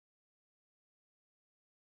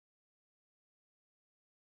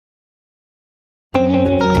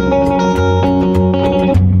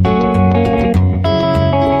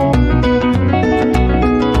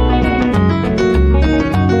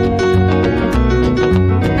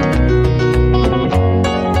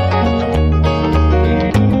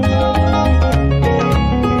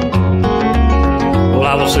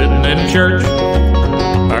church,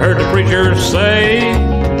 I heard the preacher say,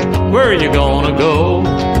 where are you gonna go?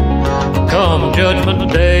 Come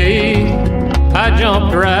Judgment Day. I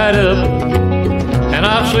jumped right up and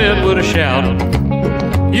I said with a shout,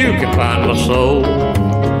 you can find my soul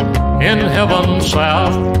in heaven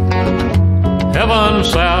south. Heaven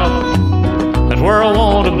south, that's where I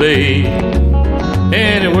want to be.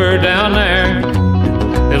 Anywhere down there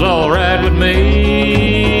is all right with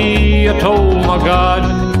me. I told my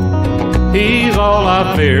God, He's all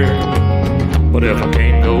I fear. But if I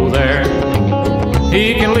can't go there,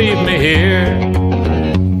 He can leave me here.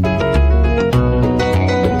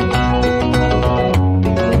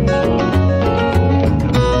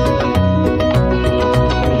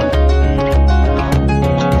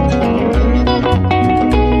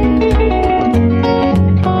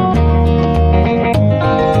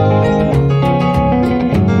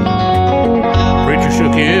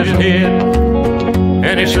 Shook his head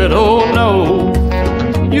and he said, oh no,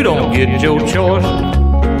 you don't get your choice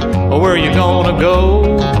of where you gonna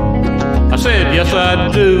go. I said, yes I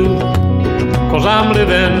do, 'cause I'm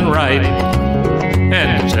living right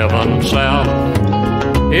and it's heaven south.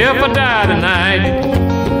 If I die tonight,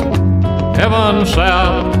 heaven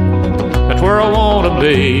south, that's where I wanna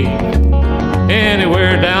be.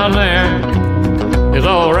 Anywhere down there is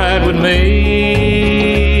all right with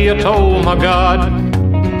me. I told my God,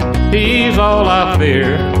 He's all I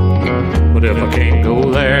fear. But if I can't go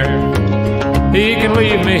there, He can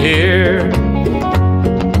leave me here.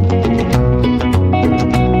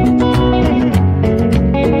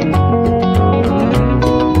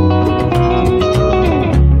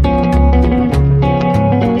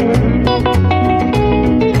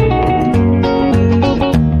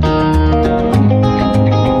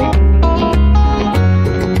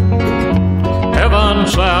 Heaven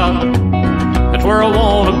south, that's where I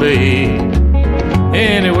want to be.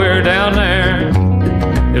 Anywhere down there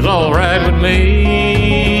is all right with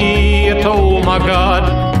me. I told my God,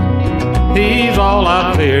 He's all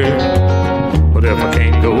I fear. But if I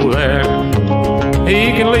can't go there,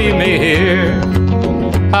 He can leave me here.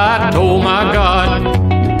 I told my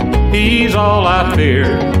God, He's all I fear.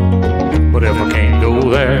 But if I can't go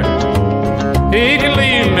there,